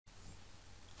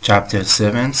Chapter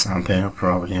 7, Sample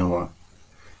Problem 1.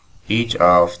 Each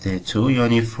of the two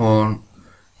uniform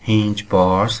hinge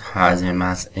bars has a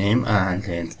mass m and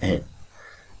length l,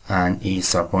 and is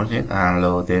supported and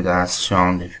loaded as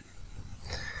shown.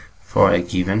 For a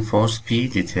given force P,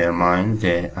 determine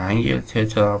the angle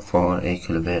theta for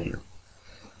equilibrium.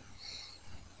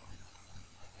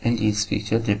 In this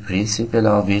picture, the principle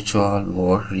of virtual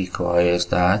work requires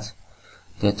that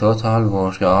the total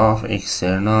work of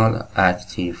external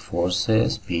active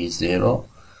forces be zero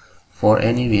for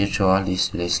any virtual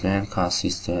displacement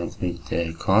consistent with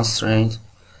the constraint.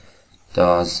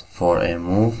 Thus, for a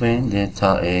movement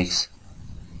delta x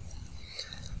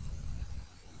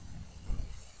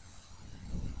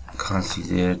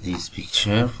consider this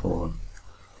picture for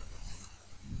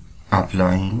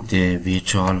applying the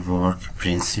virtual work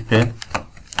principle.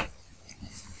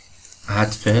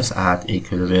 At first, at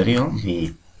equilibrium,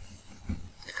 we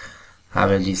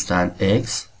have a distance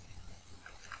x,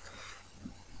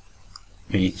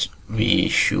 which we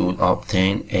should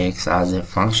obtain x as a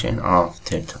function of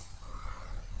theta.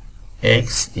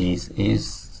 X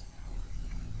is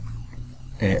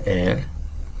a L,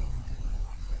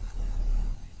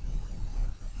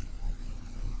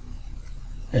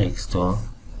 x to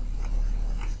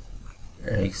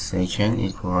x second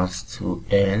equals to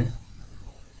L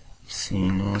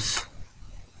sinus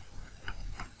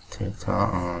theta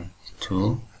on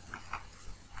 2,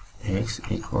 x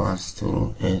equals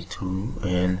to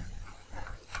L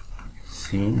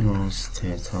sinus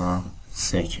theta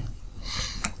second.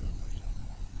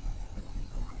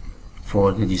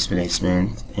 For the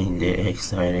displacement in the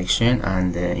x direction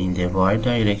and in the y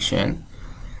direction,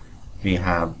 we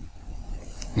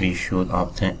should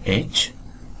obtain h,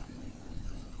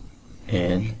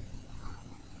 L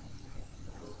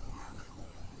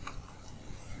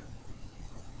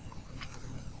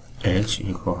h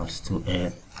equals to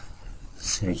L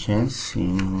second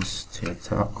sinus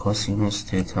theta cosinus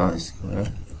theta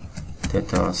square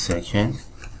theta second.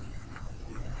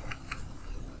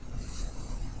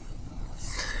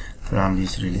 From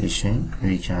this relation,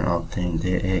 we can obtain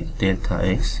the delta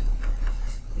x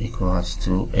equals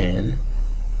to L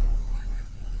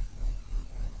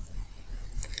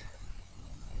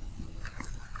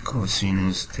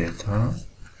cosinus theta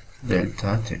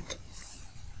delta theta.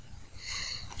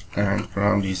 And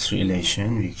from this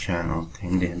relation, we can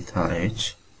obtain delta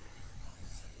h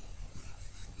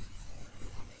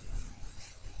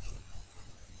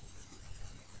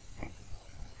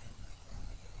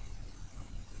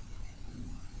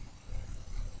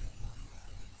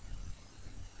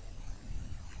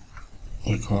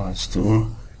equals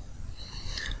to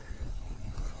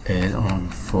L on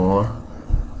 4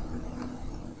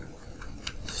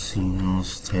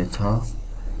 sinus theta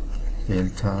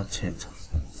delta theta.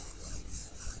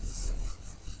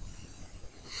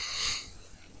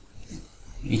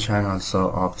 We can also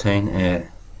obtain a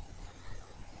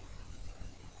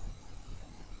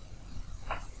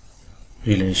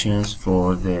relations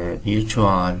for the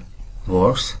virtual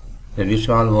works. The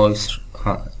virtual works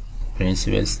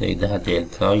principle states that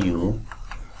delta U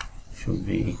should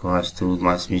be equals to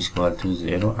must be equal to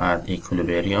 0 at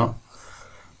equilibrium.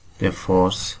 The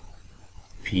force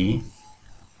P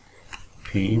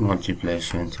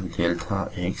multiplication to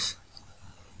delta x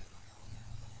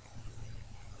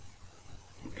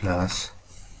plus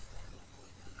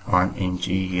 1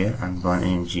 mg here and 1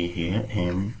 mg here,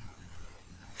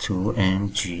 m2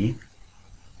 mg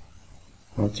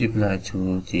multiplied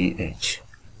to dh.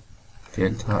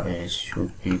 Delta h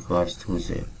should be equals to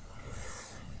 0.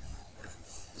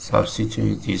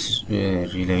 Substitute this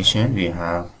relation, we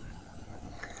have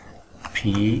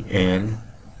PL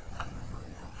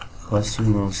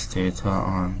cosinus theta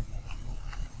on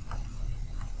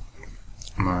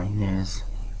minus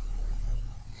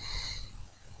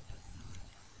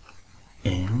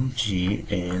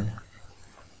mgl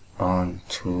on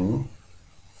 2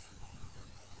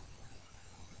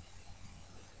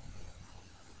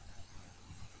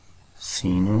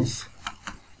 sinus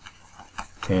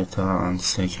theta on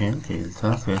second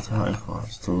delta theta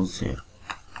equals to 0.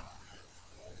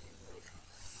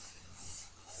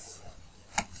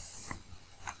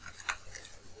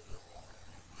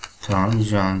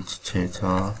 Tangent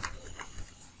theta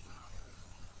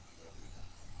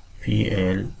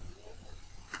PL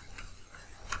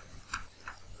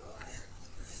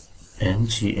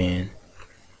mgl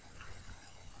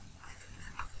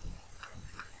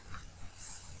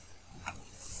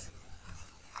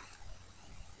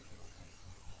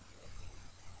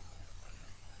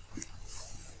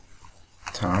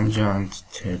tangent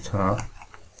theta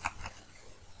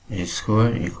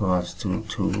square equals to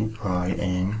 2 pi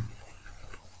m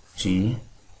G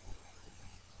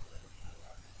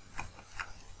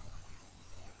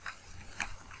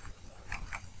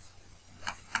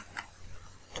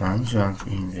tangent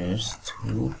inverse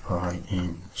 2 pi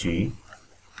n G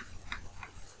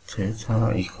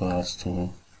theta equals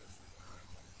to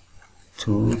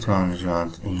 2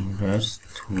 tangent inverse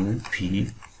 2 p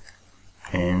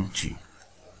n G.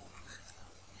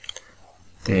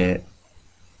 The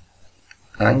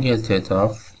angle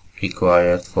theta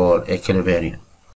required for equilibrium.